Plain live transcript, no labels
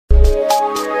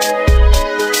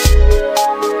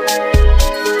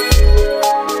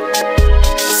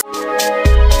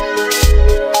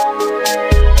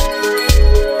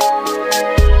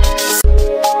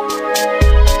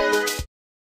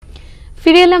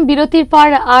ফিরলাম বিরতির পর।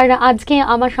 আর আজকে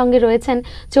আমার সঙ্গে রয়েছেন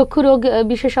চক্ষু রোগ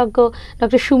বিশেষজ্ঞ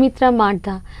ডক্টর সুমিত্রা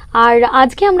মার্দা। আর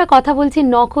আজকে আমরা কথা বলছি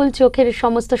নকল চোখের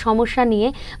সমস্ত সমস্যা নিয়ে,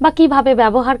 বা কিভাবে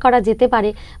ব্যবহার করা যেতে পারে,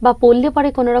 বা পড়লে পরে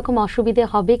কোনো রকম অসুবিধে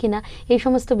হবে কিনা, এই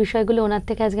সমস্ত বিষয়গুলো ওনার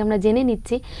থেকে আজকে আমরা জেনে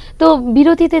নিচ্ছি। তো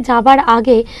বিরতিতে যাবার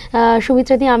আগে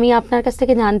সুমিত্রাদি, আমি আপনার কাছ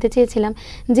থেকে জানতে চেয়েছিলাম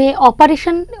যে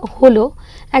অপারেশন হলো,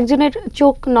 একজনের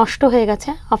চোখ নষ্ট হয়ে গেছে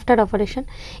আফটার অপারেশন,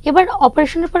 এবার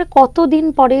অপারেশনের পরে কতদিন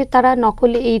পরে তারা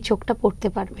নকল এই চোখটা পড়তে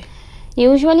পারবে?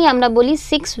 ইউজুয়ালি আমরা বলি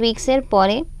 6 উইকসের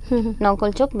পরে নকল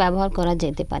চোখ ব্যবহার করা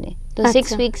যেতে পারে। তো 6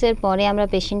 উইকসের পরে আমরা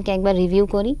পেশেন্টকে একবার রিভিউ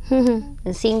করি,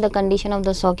 seeing the condition of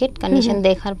the socket, condition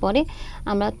দেখার পরে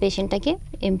আমরা পেশেন্টটাকে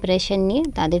ইমপ্রেশন নিয়ে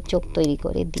তাদের চোখ তৈরি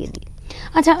করে দিয়ে দিই।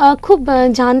 আচ্ছা, খুব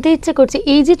জানতে ইচ্ছে করছে,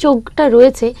 এই যে চোখটা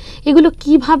রয়েছে এগুলো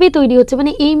কিভাবে তৈরি হচ্ছে,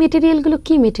 মানে এই মেটেরিয়ালগুলো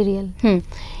কি মেটেরিয়াল?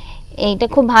 এইটা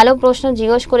খুব ভালো প্রশ্ন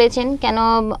জিজ্ঞেস করেছেন। কেন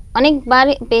অনেকবার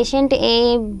পেশেন্ট এই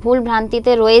ভুল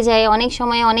ভ্রান্তিতে রয়ে যায়, অনেক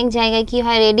সময় অনেক জায়গায় কি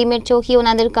হয়, রেডিমেড চোখই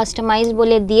ওনাদের কাস্টমাইজ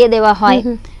বলে দিয়ে দেওয়া হয়,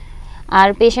 আর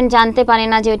পেশেন্ট জানতে পারে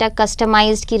না যে এটা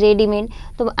কাস্টমাইজড কি রেডিমেড।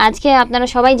 তো আজকে আপনারা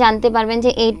সবাই জানতে পারবেন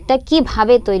যে এইটা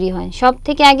কিভাবে তৈরি হয়। সব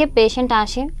থেকে আগে পেশেন্ট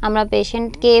আসে, আমরা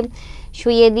পেশেন্টকে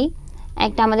শুইয়ে দিই,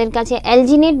 একটা আমাদের কাছে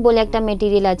অ্যালজিনেট বলে একটা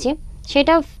মেটেরিয়াল আছে,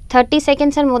 সেটা 30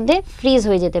 সেকেন্ডসের মধ্যে ফ্রিজ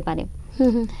হয়ে যেতে পারে।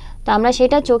 তো আমরা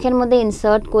সেটা চোখের মধ্যে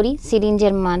ইনসার্ট করি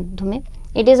সিরিঞ্জের মাধ্যমে।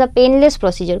 It is a painless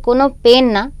procedure, কোনো পেন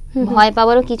না, ভয়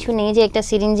পাওয়ারও কিছু নেই যে একটা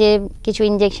সিরিঞ্জে কিছু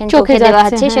ইনজেকশন চোখে দেওয়া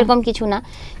হচ্ছে, সেরকম কিছু না।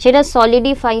 সেটা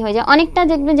সলিডিফাই হয়ে যায়, অনেকটা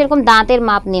দেখবেন যেরকম দাঁতের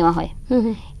মাপ নেওয়া হয়,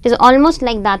 ইট ইজ অলমোস্ট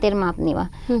লাইক দাঁতের মাপ নেওয়া।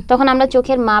 তখন আমরা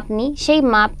চোখের মাপ নিই, সেই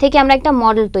মাপ থেকে আমরা একটা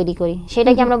মডেল তৈরি করি,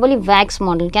 সেটাকে আমরা বলি ভ্যাক্স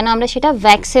মডেল। কেন আমরা সেটা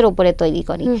ভ্যাক্সের উপরে তৈরি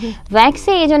করি?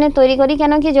 ভ্যাক্সে এই জন্য তৈরি করি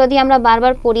কেন কি যদি আমরা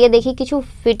বারবার পরিয়ে দেখি কিছু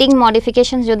ফিটিং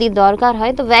মডিফিকেশন যদি দরকার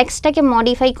হয়, তো ভ্যাক্সটাকে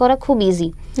মডিফাই করা খুব ইজি।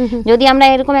 যদি আমরা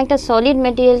এরকম একটা সলিড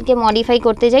মেটেরিয়ালকে মডিফাই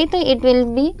করতে যাই তো it will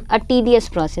be a tedious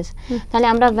process. তাহলে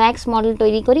আমরা ভ্যাক্স মডেল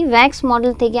তৈরি করি, ভ্যাক্স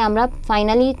মডেল থেকে আমরা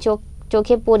ফাইনালি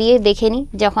চোখে পরিয়ে দেখে নিই,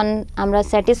 যখন আমরা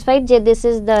স্যাটিসফাইড যে this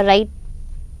is the right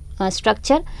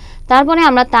structure, তারপরে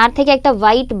আমরা তার থেকে একটা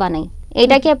হোয়াইট বানাই।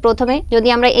 এটাকে প্রথমে যদি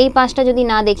আমরা এই পাশটা যদি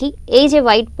না দেখি, এই যে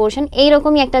হোয়াইট পোর্শন,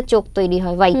 এইরকমই একটা চোখ তৈরি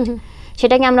হয় হোয়াইট,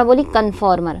 সেটাকে আমরা বলি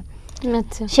কনফর্মার।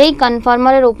 সেই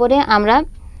কনফর্মারের উপরে আমরা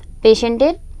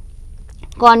পেশেন্টের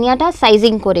কর্নিয়াটা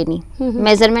সাইজিং করে নিই,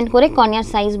 মেজারমেন্ট করে কর্নিয়ার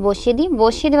সাইজ বসিয়ে দিই।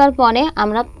 বসিয়ে দেওয়ার পরে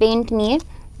আমরা পেন্ট নিয়ে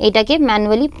এটাকে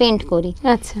ম্যানুয়ালি পেন্ট করি।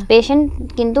 পেশেন্ট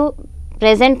কিন্তু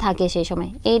প্রেজেন্ট থাকে সেই সময়,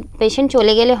 এই পেশেন্ট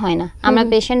চলে গেলে হয় না, আমরা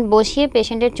পেশেন্ট বসিয়ে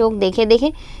পেশেন্টের চোখ দেখে দেখে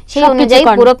সেই অনুযায়ী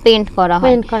পুরো পেন্ট করা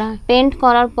হয়। পেন্ট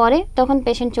করার পরে তখন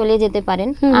পেশেন্ট চলে যেতে পারেন।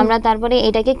 আমরা তারপরে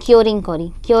এটাকে কিউরিং করি,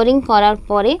 কিউরিং করার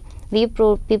পরে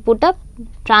we put a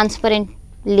transparent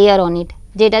layer on it,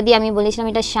 যেটা দিয়ে আমি বলেছিলাম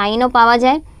এটা শাইনও পাওয়া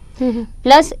যায়,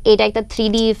 প্লাস এটা একটা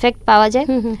 3D ইফেক্ট পাওয়া যায়।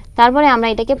 তারপরে আমরা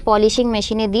এটাকে পলিশিং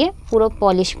মেশিনে দিয়ে পুরো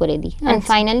পলিশ করে দিই, এন্ড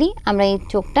ফাইনালি আমরা এই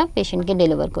চোখটা পেশেন্টকে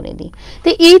ডেলিভার করে দিই। তো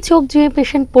এই চোখ যে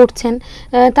পেশেন্ট পড়ছেন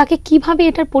তাকে কিভাবে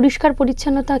এটার পরিষ্কার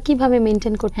পরিচ্ছন্নতা কিভাবে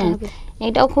মেইনটেইন করতে হবে?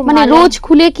 এটাও খুব মানে রোজ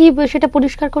খুলে কি সেটা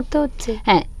পরিষ্কার করতে হচ্ছে?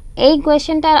 হ্যাঁ, এই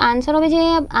কোয়েশ্চেনটার আনসার হবে যে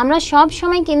আমরা সব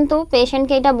সময় কিন্তু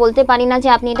পেশেন্টকে এটা বলতে পারি না যে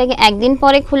আপনি এটাকে একদিন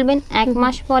পরে খুলবেন, 1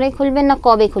 মাস পরে খুলবেন, না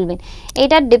কবে খুলবেন।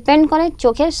 এটা ডিপেন্ড করে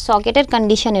চোখের সকেটের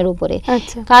কন্ডিশনের উপরে।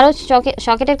 কারো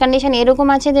সকেটের কন্ডিশন এরকম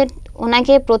আছে যে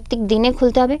ওনাকে প্রত্যেক দিনে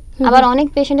খুলতে হবে, আবার অনেক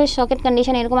পেশেন্টের সকেট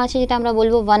কন্ডিশন এরকম আছে যেটা আমরা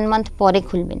বলবো 1 মান্থ পরে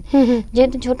খুলবেন।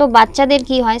 যেহেতু ছোট বাচ্চাদের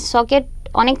কি হয়, সকেট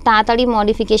অনেক তাড়াতাড়ি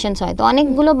মডিফিকেশনস হয়, তো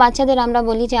অনেকগুলো বাচ্চাদের আমরা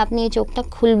বলি যে আপনি এই চোখটা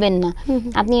খুলবেন না,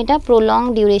 আপনি এটা প্রলং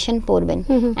ডিউরেশন পড়বেন।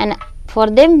 And for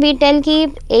them we tell কি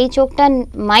এই চোখটা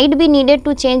might be needed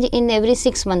to change in every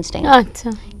 6 months time. আচ্ছা,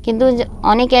 কিন্তু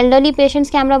অনেক এল্ডারলি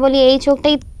পেশেন্টসকে আমরা বলি এই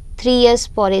চোখটাই 3 ইয়ার্স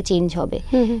পরে চেঞ্জ হবে,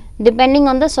 depending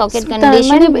on the socket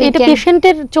condition. এটা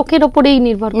পেশেন্টের চোখের উপরেই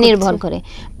নির্ভর করে।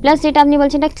 প্লাস যেটা আপনি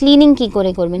বলছেন এটা ক্লিনিং কি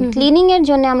করে করবেন, ক্লিনিং এর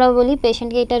জন্য আমরা বলি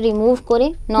পেশেন্টকে এটা রিমুভ করে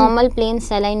নরমাল প্লেন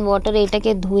স্যালাইন ওয়াটারে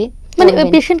এটাকে ধুয়ে, মানে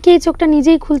পেশেন্ট কি এই চোখটা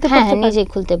নিজেই খুলতে পারবে? হ্যাঁ, নিজেই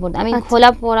খুলতে পারবে। আমি খোলা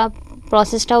পড়া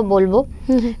প্রসেসটাও বলবো,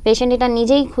 পেশেন্ট এটা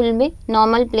নিজেই খুলবে,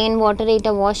 নর্মাল প্লেন ওয়াটারে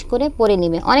এটা ওয়াশ করে পরে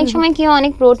নেবে। অনেক সময় কি হয়,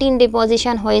 অনেক প্রোটিন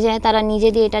ডিপোজিশন হয়ে যায়, তারা নিজে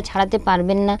দিয়ে এটা ছাড়াতে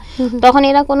পারবেন না, তখন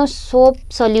এরা কোনো সোপ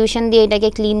সলিউশন দিয়ে এটাকে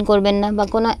ক্লিন করবেন না, বা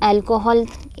কোনো অ্যালকোহল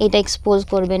এটা এক্সপোজ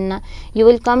করবেন না। You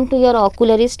will come to your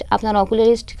অকুলারিস্ট, আপনার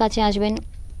অকুলারিস্ট কাছে আসবেন,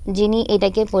 যিনি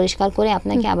এটাকে পরিষ্কার করে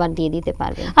আপনাকে আবার দিয়ে দিতে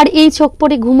পারবেন। আর এই চোখ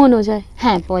পরে ঘুমানো যায়?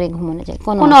 হ্যাঁ, পরে ঘুমানো যায়,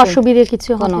 কোনো অসুবিধা কিছু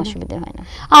কোনো অসুবিধা হয় না।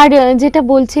 আর যেটা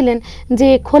বলছিলেন যে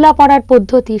খোলা পড়ার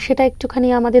পদ্ধতি, সেটা একটুখানি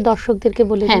আমাদের দর্শকদেরকে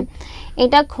বলে দিন। হ্যাঁ,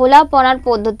 এটা খোলা পড়ার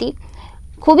পদ্ধতি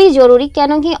খুবই জরুরি,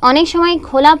 কেন কি অনেক সময়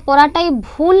খোলা পড়াটাই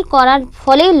ভুল করার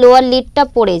ফলে লোয়ার লিডটা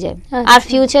পড়ে যায়, আর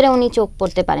ফিউচারে উনি চোখ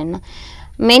পড়তে পারেন না।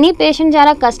 মেনি পেশেন্ট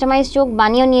যারা কাস্টমাইজ চোখ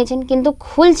বানিয়ে নিয়েছেন কিন্তু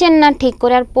খুলছেন না ঠিক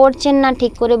করে আর পড়ছেন না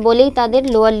ঠিক করে বলেই তাদের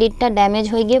লোয়ার লিডটা ড্যামেজ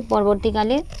হয়ে গিয়ে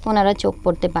পরবর্তীকালে ওনারা চোখ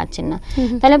পড়তে পারছেন না।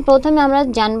 তাহলে প্রথমে আমরা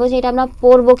জানবো যে এটা আমরা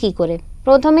পড়বো কি করে।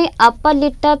 প্রথমে আপার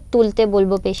লিডটা তুলতে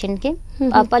বলবো পেশেন্টকে।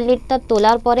 আপার লিডটা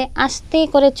তোলার পরে আস্তে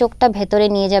করে চোখটা ভেতরে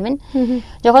নিয়ে যাবেন।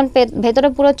 যখন ভেতরে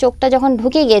পুরো চোখটা যখন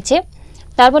ঢুকে গেছে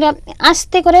তারপরে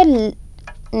আস্তে করে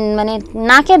মানে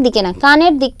নাকের দিকে না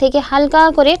কানের দিক থেকে হালকা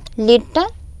করে লিডটা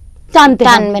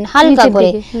টানবেন হালকা করে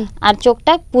আর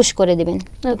চোখটা পুশ করে দিবেন।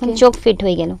 তখন চোখ ফিট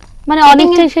হয়ে গেল। মানে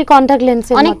অনেকটাই সেই কন্টাক্ট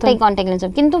লেন্সের মতো। অনেকটাই কন্টাক্ট লেন্স,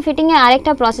 কিন্তু ফিটিং এ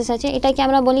আরেকটা প্রসেস আছে, এটাকে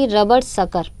আমরা বলি রাবার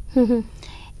সাকার।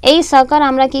 এই সাকার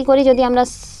আমরা কি করি, যদি আমরা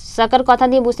সাকার কথা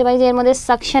দিয়ে বুঝতে পারি যে এর মধ্যে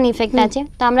সাকশন ইফেক্ট আছে,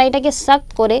 তো আমরা এটাকে সাক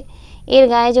করে এর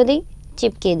গায়ে যদি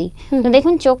চিপকে দিই তো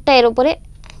দেখুন চোখটা এর উপরে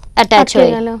অ্যাটাচ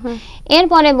হয়ে গেল।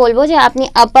 এরপরে বলবো যে আপনি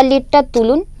আপার লিডটা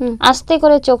তুলুন, আস্তে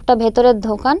করে চোখটা ভেতরে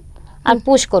ঢোকান আর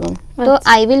পুশ করুন, তো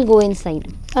আই উইল গো ইনসাইড।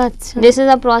 আচ্ছা, this is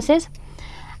a process.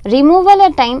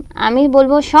 রিমুভালের time আমি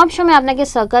বলবো সব সময় আপনাকে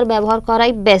সাকার ব্যবহার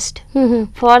করাই best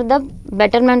for the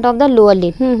betterment of the lower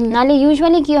lead. নাহলে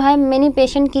ইউজুয়ালি কি হয়, মেনি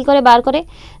পেশেন্ট কি করে বার করে,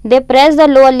 দে press the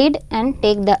lower lead and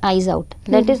take the eyes out.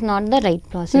 That is not the right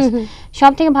process.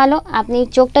 সব থেকে ভালো আপনি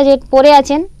চোখটা যে পরে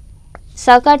আছেন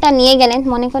সাকারটা নিয়ে গেলেন,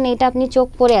 মনে করেন এটা আপনি চোখ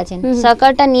পরে আছেন,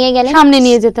 সাকারটা নিয়ে গেলেন, সামনে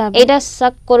নিয়ে যেতে হবে, এটা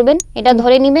সাক করবেন, এটা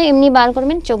ধরে নিবে, এমনি বার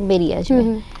করবেন, চোখ বেরিয়ে আসবে।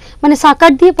 মানে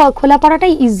সাকার দিয়ে খোলা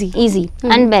পড়াটাই ইজি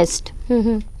অ্যান্ড বেস্ট।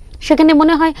 সেখানে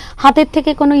মনে হয় হাতের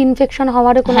থেকে কোনো ইনফেকশন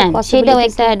হওয়ারও কোনো পসিবিলিটি, সেটাও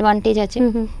একটা অ্যাডভান্টেজ আছে।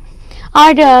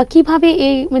 আর কিভাবে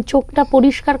এই চোখটা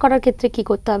পরিষ্কার করার ক্ষেত্রে কি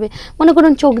করতে হবে? মনে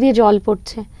করুন চোখ দিয়ে জল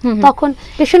পড়ছে, তখন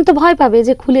পেশেন্ট তো ভয় পাবে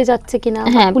যে খুলে যাচ্ছে কিনা।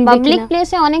 হ্যাঁ, পাবলিক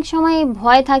প্লেসে অনেক সময়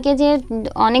ভয় থাকে যে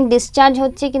অনেক ডিসচার্জ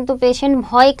হচ্ছে কিন্তু পেশেন্ট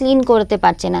ভয় ক্লিন করতে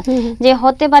পারছে না, যে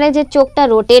হতে পারে যে চোখটা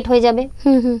রোটেট হয়ে যাবে,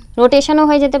 রোটেশনও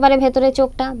হয়ে যেতে পারে ভেতরে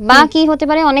চোখটা, বা কি হতে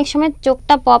পারে অনেক সময়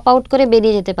চোখটা পপ আউট করে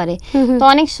বেরিয়ে যেতে পারে। তো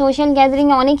অনেক সোশ্যাল গ্যাদারিং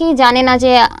এ অনেকেই জানে না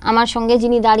যে আমার সঙ্গে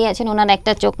যিনি দাঁড়িয়ে আছেন ওনার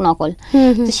একটা চোখ নকল।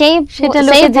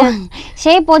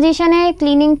 সেই পজিশনে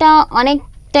ক্লিনিংটা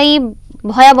অনেকটাই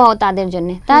ভয়াবহ তাদের জন্য।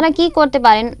 তারা কি করতে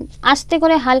পারেন, আস্তে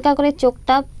করে হালকা করে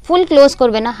চোখটা ফুল ক্লোজ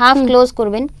করবেন না, হাফ ক্লোজ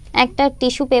করবেন, একটা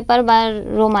টিস্যু পেপার বা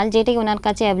রুমাল যেটাই ওনার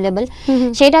কাছে অ্যাভেলেবল,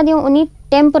 সেটা দিয়ে উনি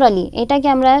টেম্পোরালি, এটাকে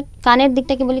আমরা কানের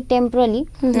দিকটাকে বলি টেম্পোরালি,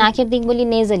 নাকের দিক বলি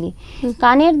নেজালি,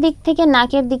 কানের দিক থেকে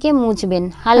নাকের দিকে মুছবেন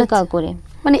হালকা করে,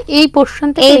 মানে এই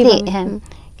পোরশনটা। হ্যাঁ,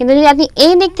 কিন্তু যদি আপনি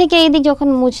এই দিক থেকে এই দিক যখন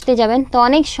মুছতে যাবেন তো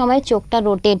অনেক সময় চোখটা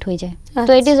রোটেট হয়ে যায়।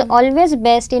 তো it is always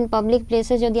best in public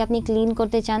প্লেসে যদি আপনি ক্লিন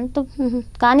করতে চান তো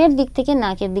কানের দিক থেকে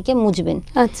নাকের দিকে মুছবেন।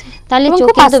 আচ্ছা, তাহলে চোখ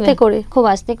খুব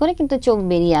আস্তে করে, কিন্তু চোখ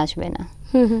বেরিয়ে আসবে না।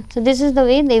 So this is the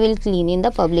way they will clean in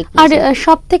the public places. আর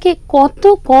সবথেকে কত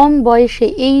কম বয়সে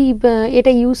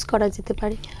এটা ইউজ করা যেতে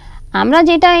পারে? আমরা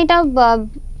এটা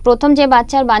প্রথম যে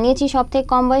বাচ্চার বানিয়েছি সবথেকে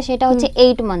কম বয়স সেটা হচ্ছে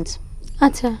 8 মান্থস।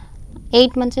 আচ্ছা,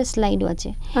 8 মান্থসের স্লাইডও আছে।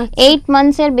 8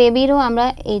 মান্থসের বেবিরও আমরা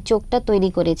এই চোখটা তৈরি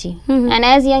করেছি, অ্যান্ড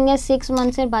অ্যাজ ইয়াং অ্যাজ 6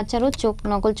 মান্থসের বাচ্চারও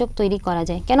নকল চোখ তৈরি করা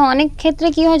যায়। কেন অনেক ক্ষেত্রে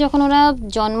কি হয়, যখন ওরা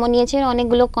জন্ম নিয়েছে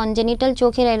অনেকগুলো কনজেনিটাল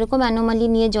চোখের এরকম অ্যানোমালি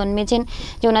নিয়ে জন্মেছেন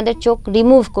যে ওনাদের চোখ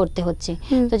রিমুভ করতে হচ্ছে।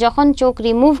 তো যখন চোখ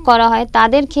রিমুভ করা হয়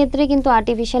তাদের ক্ষেত্রে কিন্তু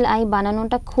আর্টিফিশিয়াল আই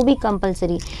বানানোটা খুবই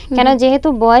কম্পালসারি। কেন, যেহেতু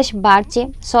বয়স বাড়ছে,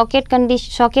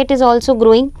 সকেট ইজ অলসো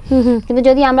গ্রোয়িং, কিন্তু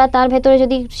যদি আমরা তার ভেতরে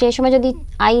যদি সেই সময় যদি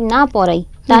আই না পরাই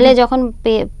তাহলে যখন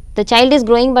the child is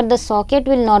growing but the socket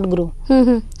will not grow,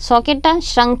 সকেটটা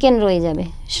shrunken রয়ে যাবে।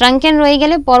 shrunken রয়ে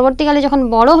গেলে পরবর্তীকালে যখন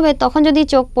বড় হবে তখন যদি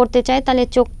চোখ পড়তে চায় তাহলে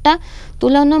চোখটা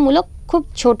তুলনামূলক খুব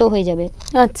ছোট হয়ে যাবে।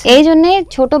 আচ্ছা, এই জন্য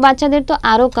ছোট বাচ্চাদের তো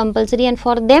আরো কম্পালসারি, এন্ড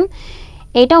ফর দেম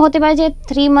এটা হতে পারে যে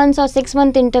 3 মান্থস আর 6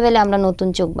 মান্থ ইন্টারভ্যালে আমরা নতুন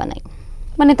চোখ বানাই,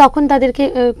 মানে তখন তাদেরকে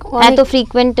এত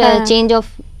ফ্রিকোয়েন্ট চেঞ্জ অফ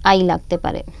আই লাগতে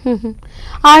পারে।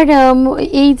 আর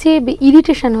এই যে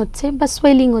ইরিটেশন হচ্ছে বা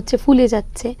সোয়েলিং হচ্ছে, ফুলে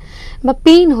যাচ্ছে বা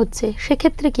পেইন হচ্ছে,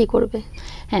 সেক্ষেত্রে কি করবে?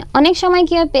 হ্যাঁ, অনেক সময়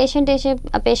কি হয়,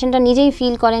 পেশেন্টরা নিজেই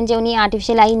ফিল করেন যে উনি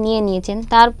আর্টিফিশিয়াল আই নিয়েছেন,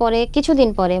 তারপরে কিছুদিন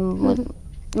পরে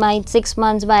 6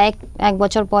 মান্থস বা এক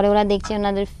বছর পরে ওরা দেখছে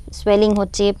ওনাদের সোয়েলিং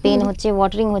হচ্ছে, পেন হচ্ছে,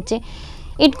 ওয়াটারিং হচ্ছে।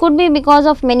 It could be because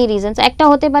of many reasons. একটা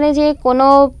হতে পারে যে কোনো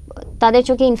তাদের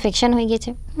চোখে ইনফেকশন হয়ে গেছে,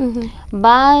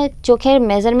 বা চোখের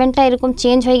মেজারমেন্টটা এরকম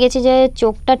চেঞ্জ হয়ে গেছে যে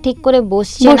চোখটা ঠিক করে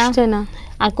বসছে না,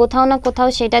 আর কোথাও না কোথাও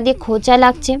সেটা দিয়ে খোঁচা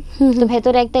লাগছে, তো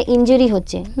ভেতরে একটা ইনজুরি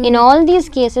হচ্ছে। ইন অল দিস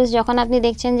কেসেস যখন আপনি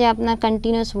দেখছেন যে আপনার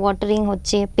কন্টিনিউয়াস ওয়াটারিং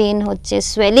হচ্ছে, পেন হচ্ছে,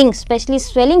 সোয়েলিং, স্পেশালি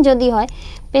সোয়েলিং যদি হয়,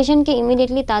 পেশেন্টকে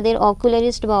ইমিডিয়েটলি তাদের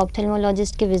অকুলারিস্ট বা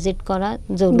অপথেলমোলজিস্টকে ভিজিট করা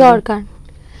দরকার।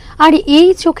 আর এই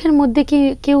চোখের মধ্যে কি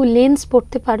কেউ লেন্স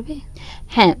পড়তে পারবে?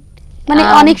 হ্যাঁ, মানে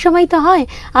অনেক সময় তো হয়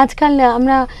আজকাল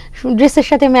আমরা ড্রেসের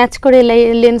সাথে ম্যাচ করে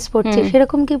লেন্স পরছি,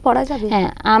 সেরকম কি পরা যাবে? হ্যাঁ,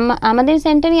 আমাদের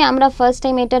সেন্টারে আমরা ফার্স্ট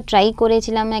টাইম এটা ট্রাই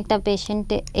করেছিলাম। একটা পেশেন্ট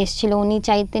এসেছিল, উনি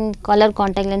চাইতেন কালার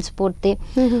কন্ট্যাক্ট লেন্স পরতে,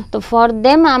 তো ফর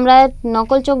দেম আমরা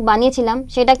নকল চোখ বানিয়েছিলাম,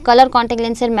 সেটা কালার কন্ট্যাক্ট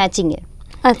লেন্সের ম্যাচিং এর।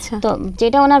 আচ্ছা, তো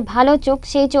যেটা ওনার ভালো চোখ,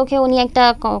 সেই চোখে উনি একটা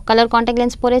কালার কন্ট্যাক্ট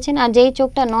লেন্স পরেছেন, আর যেই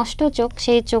চোখটা নষ্ট চোখ,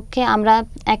 সেই চোখে আমরা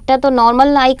একটা তো নর্মাল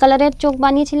আই কালারের চোখ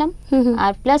বানিয়েছিলাম,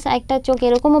 আর প্লাস একটা চোখ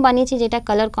এরকমও বানিয়েছি যেটা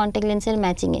কালার কন্ট্যাক্ট লেন্সের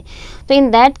ম্যাচিং এ। তো ইন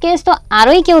দ্যাট কেস তো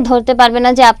আরোই কেউ ধরতে পারবে না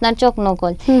যে আপনার চোখ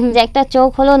নকল। যে একটা চোখ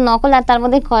হলো নকল আর তার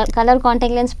মধ্যে কালার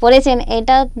কন্ট্যাক্ট লেন্স পরেছেন,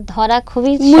 এটা ধরা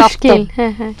খুবই মুশকিল,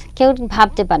 কেউ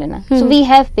ভাবতে পারে না। So we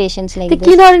have patience like this.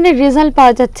 কি ধরনের রেজাল্ট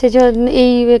পাওয়া যাচ্ছে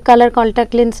এই কালার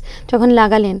কন্ট্যাক্ট লেন্স যখন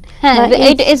লাগালেন? হ্যাঁ,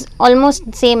 it is almost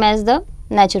same as the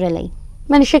natural I,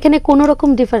 মানে সেখানে কোনো রকম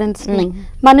ডিফারেন্স নেই,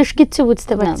 মানুষ কিচ্ছু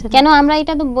বুঝতে পারছে না। কেন আমরা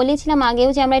এটা তো বলেছিলাম আগেও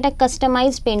যে আমরা এটা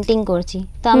কাস্টমাইজ পেইন্টিং করছি।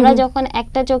 তো আমরা যখন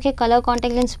একটা চোখে কালার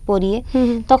কন্ট্যাক্ট লেন্স পরিয়ে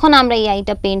তখন আমরা এই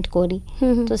আইটা পেইন্ট করি,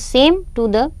 তো same to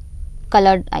the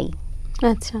coloured I.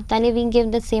 আচ্ছা, তাহলে we give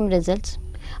the same results.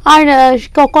 আর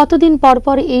কতদিন পর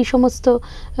পর এই সমস্ত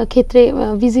ক্ষেত্রে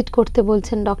ভিজিট করতে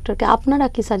বলছেন ডক্টরকে? আপনারা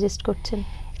কি সাজেস্ট করছেন?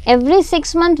 এভরি 6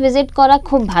 মান্থ ভিজিট করা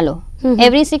খুব ভালো।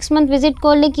 এভরি 6 মান্থ ভিজিট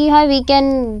করলে কি হয়, we can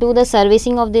do the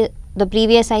servicing of the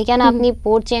previous I. কেন আপনি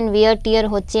পড়ছেন, উইয়ার টিয়ার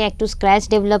হচ্ছে, একটু স্ক্র্যাচ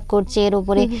ডেভেলপ করছে এর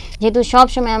উপরে, যেহেতু সব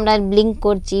সময় আমরা ব্লিঙ্ক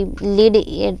করছি, লিড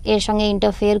এর সঙ্গে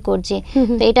ইন্টারফেয়ার করছে,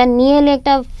 তো এটা নিয়ে এলে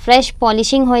একটা ফ্রেশ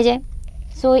পলিশিং হয়ে যায়।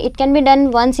 So it can be done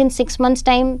once in 6 months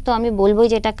time. তো আমি বলবো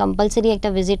যে এটা কম্পালসারি একটা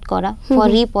ভিজিট করা ফর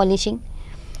রিপলিশিং।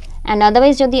 অ্যান্ড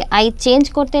আদারওয়াইজ যদি আই চেঞ্জ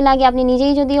করতে লাগে, আপনি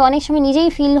নিজেই যদি অনেক সময় নিজেই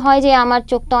ফিল হয় যে আমার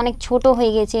চোখটা অনেক ছোট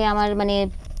হয়ে গেছে, আমার মানে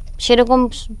সেরকম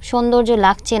সৌন্দর্য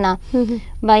লাগছে না,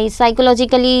 বা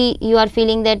psychologically you are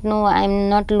feeling that no I am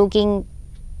not looking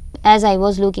as I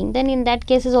was looking, then in that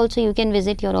cases also you can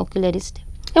visit your অকুলারিস্ট,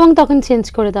 এবং তখন চেঞ্জ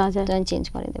করে দেওয়া যায়। চেঞ্জ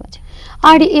করে দেওয়া যায়।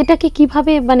 আর এটাকে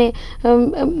কিভাবে, মানে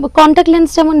কন্টাক্ট লেন্স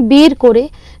যেমন বের করে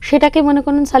সেটাকে মনে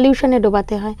করুন সলিউশনে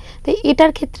ডোবাতে হয়, তো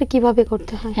এটার ক্ষেত্রে কিভাবে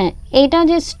করতে হয়? হ্যাঁ, এইটা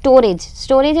যে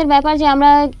স্টোরেজের ব্যাপার, যে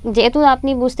আমরা যেহেতু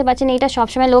আপনি বুঝতে পারছেন এটা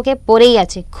সবসময় লোকে পরেই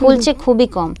আছে, খুলছে খুবই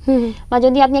কম, বা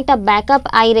যদি আপনি একটা ব্যাকআপ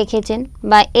আই রেখেছেন,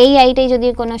 বা এই আইটাই যদি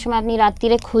কোনো সময় আপনি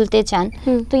রাত্রিরে খুলতে চান,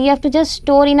 তো you have to just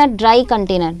store in a dry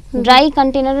container. Dry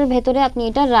কন্টেনারের ভেতরে আপনি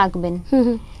এটা রাখবেন।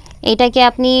 এটাকে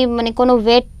আপনি মানে কোনো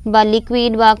ওয়েট বা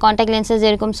লিকুইড বা কন্টাক্ট লেন্সের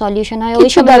যেরকম সলিউশন হয় ওই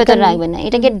সবের ভেতরে রাখবেন না,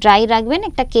 এটাকে ড্রাই রাখবেন,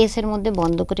 একটা কেসের মধ্যে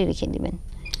বন্ধ করে রেখে দিবেন,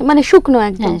 মানে শুকনো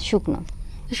একদম। হ্যাঁ, শুকনো।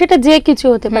 সেটা যে কিছু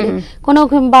হতে পারে, কোনো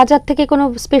বাজার থেকে কোনো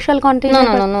special container?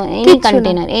 No, any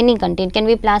container, it can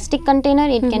be plastic container,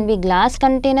 it can be glass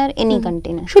container, any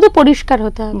container, শুধু পরিষ্কার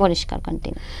হতে হবে, পরিষ্কার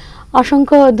কন্টেইনার।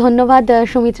 অসংখ্য ধন্যবাদ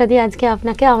সুমিত্রা দি আজকে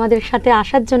আপনাকে আমাদের সাথে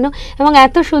আসার জন্য এবং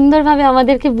এত সুন্দরভাবে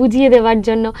আমাদেরকে বুঝিয়ে দেওয়ার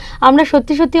জন্য। আমরা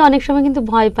সত্যি সত্যি অনেক সময় কিন্তু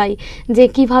ভয় পাই যে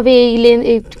কিভাবে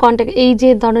এই কন্ট্যাক্ট, এই যে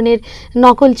ধরনের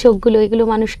নকল চোখগুলো, এগুলো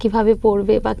মানুষ কিভাবে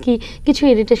পড়বে বা কিছু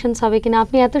ইরিটেশনস হবে কিনা।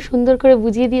 আপনি এত সুন্দর করে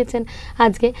বুঝিয়ে দিয়েছেন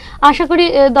আজকে। আশা করি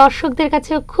দর্শকদের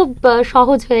কাছে খুব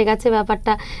সহজ হয়ে গেছে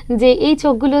ব্যাপারটা, যে এই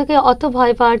চোখগুলোকে অত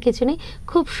ভয় পাওয়ার কিছু নেই,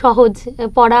 খুব সহজ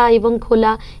পড়া এবং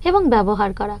খোলা এবং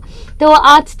ব্যবহার করা। তো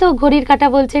আজ তো ঘড়ির কাঁটা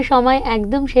বলছে সময়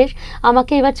একদম শেষ,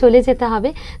 আমাকে এবার চলে যেতে হবে।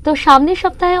 তো সামনের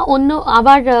সপ্তাহে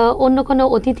আবার অন্য কোনো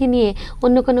অতিথি নিয়ে,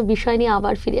 অন্য কোনো বিষয় নিয়ে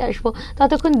আবার ফিরে আসবো।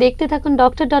 ততক্ষণ দেখতে থাকুন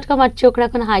ডক্টর.com আর চোখ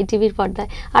রাখুন হাই টিভির পর্দায়।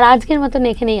 আর আজকের মতন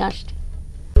এখানেই আসছি।